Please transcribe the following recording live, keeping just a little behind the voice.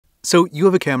So you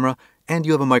have a camera and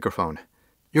you have a microphone.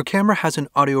 Your camera has an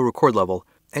audio record level,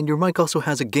 and your mic also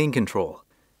has a gain control.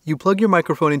 You plug your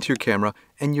microphone into your camera,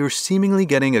 and you're seemingly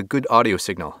getting a good audio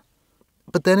signal.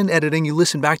 But then in editing, you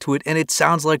listen back to it, and it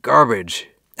sounds like garbage.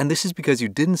 And this is because you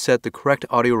didn't set the correct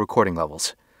audio recording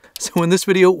levels. So in this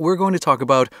video, we're going to talk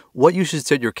about what you should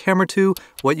set your camera to,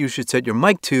 what you should set your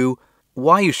mic to,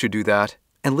 why you should do that,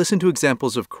 and listen to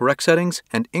examples of correct settings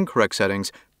and incorrect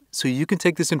settings so you can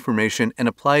take this information and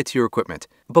apply it to your equipment.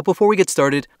 But before we get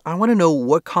started, I want to know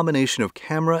what combination of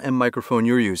camera and microphone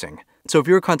you're using. So if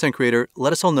you're a content creator,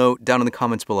 let us all know down in the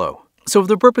comments below. So for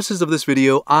the purposes of this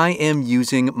video, I am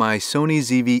using my Sony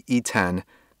ZV-E10,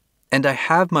 and I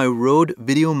have my Rode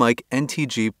VideoMic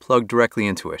NTG plugged directly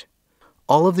into it.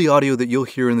 All of the audio that you'll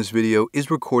hear in this video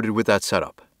is recorded with that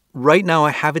setup. Right now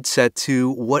I have it set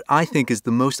to what I think is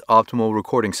the most optimal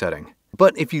recording setting.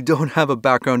 But if you don't have a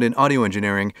background in audio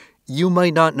engineering, you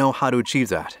might not know how to achieve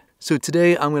that. So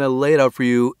today I'm going to lay it out for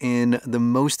you in the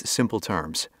most simple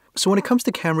terms. So when it comes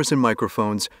to cameras and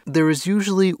microphones, there is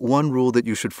usually one rule that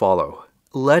you should follow.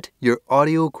 Let your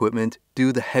audio equipment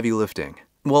do the heavy lifting.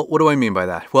 Well, what do I mean by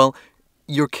that? Well,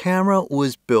 your camera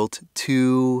was built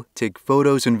to take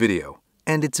photos and video,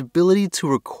 and its ability to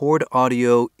record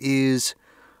audio is,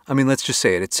 let's just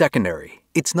say it, it's secondary.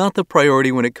 It's not the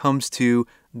priority when it comes to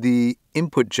the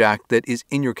input jack that is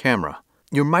in your camera.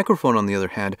 Your microphone, on the other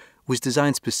hand, was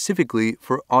designed specifically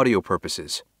for audio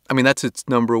purposes. That's its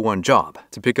number one job,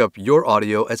 to pick up your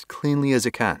audio as cleanly as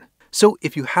it can. So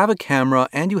if you have a camera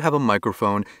and you have a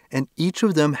microphone, and each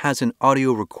of them has an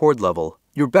audio record level,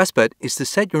 your best bet is to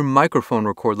set your microphone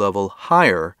record level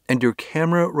higher and your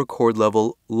camera record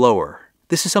level lower.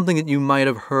 This is something that you might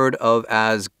have heard of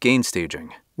as gain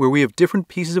staging, where we have different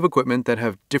pieces of equipment that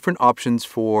have different options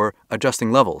for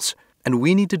adjusting levels. And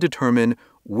we need to determine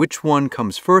which one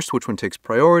comes first, which one takes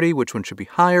priority, which one should be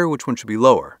higher, which one should be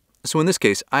lower. So in this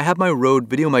case, I have my Rode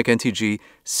VideoMic NTG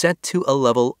set to a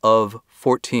level of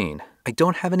 14. I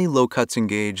don't have any low cuts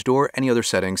engaged or any other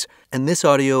settings, and this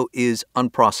audio is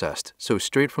unprocessed, so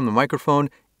straight from the microphone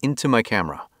into my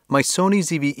camera. My Sony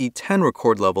ZV-E10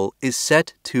 record level is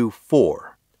set to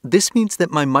 4. This means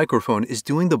that my microphone is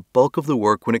doing the bulk of the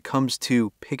work when it comes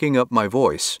to picking up my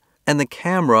voice, and the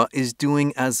camera is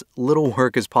doing as little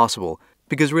work as possible,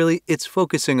 because really it's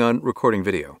focusing on recording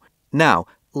video. Now,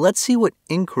 let's see what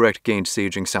incorrect gain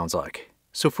staging sounds like.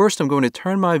 So first I'm going to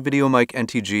turn my VideoMic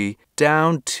NTG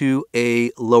down to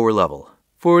a lower level.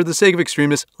 For the sake of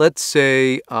extremeness, let's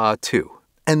say 2.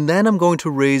 And then I'm going to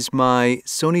raise my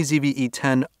Sony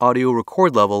ZV-E10 audio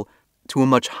record level to a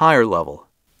much higher level.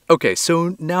 Okay,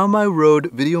 so now my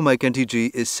Rode VideoMic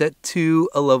NTG is set to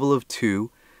a level of 2,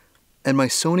 and my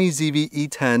Sony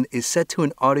ZV-E10 is set to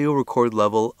an audio record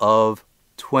level of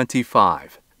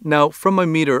 25. Now, from my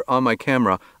meter on my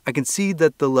camera, I can see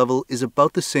that the level is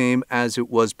about the same as it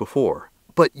was before.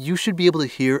 But you should be able to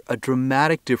hear a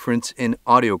dramatic difference in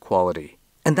audio quality.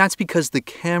 And that's because the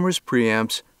camera's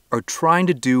preamps are trying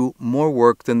to do more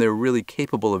work than they're really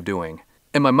capable of doing.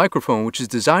 And my microphone, which is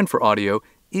designed for audio,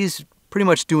 is pretty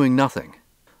much doing nothing.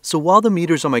 So while the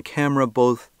meters on my camera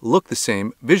both look the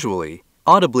same visually,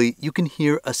 audibly you can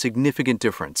hear a significant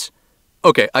difference.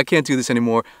 Okay, I can't do this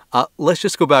anymore. Let's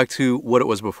just go back to what it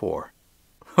was before.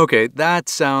 Okay, that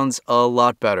sounds a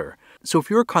lot better. So if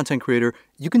you're a content creator,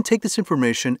 you can take this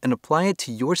information and apply it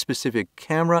to your specific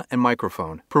camera and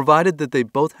microphone, provided that they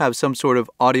both have some sort of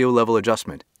audio level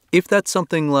adjustment. If that's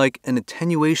something like an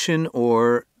attenuation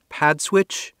or pad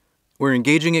switch, where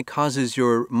engaging it causes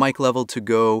your mic level to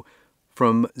go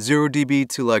from 0 dB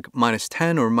to like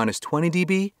 -10 or -20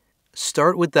 dB,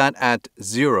 start with that at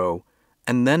 0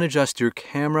 and then adjust your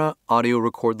camera audio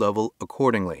record level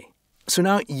accordingly. So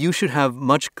now you should have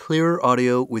much clearer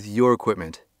audio with your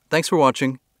equipment. Thanks for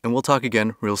watching, and we'll talk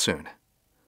again real soon.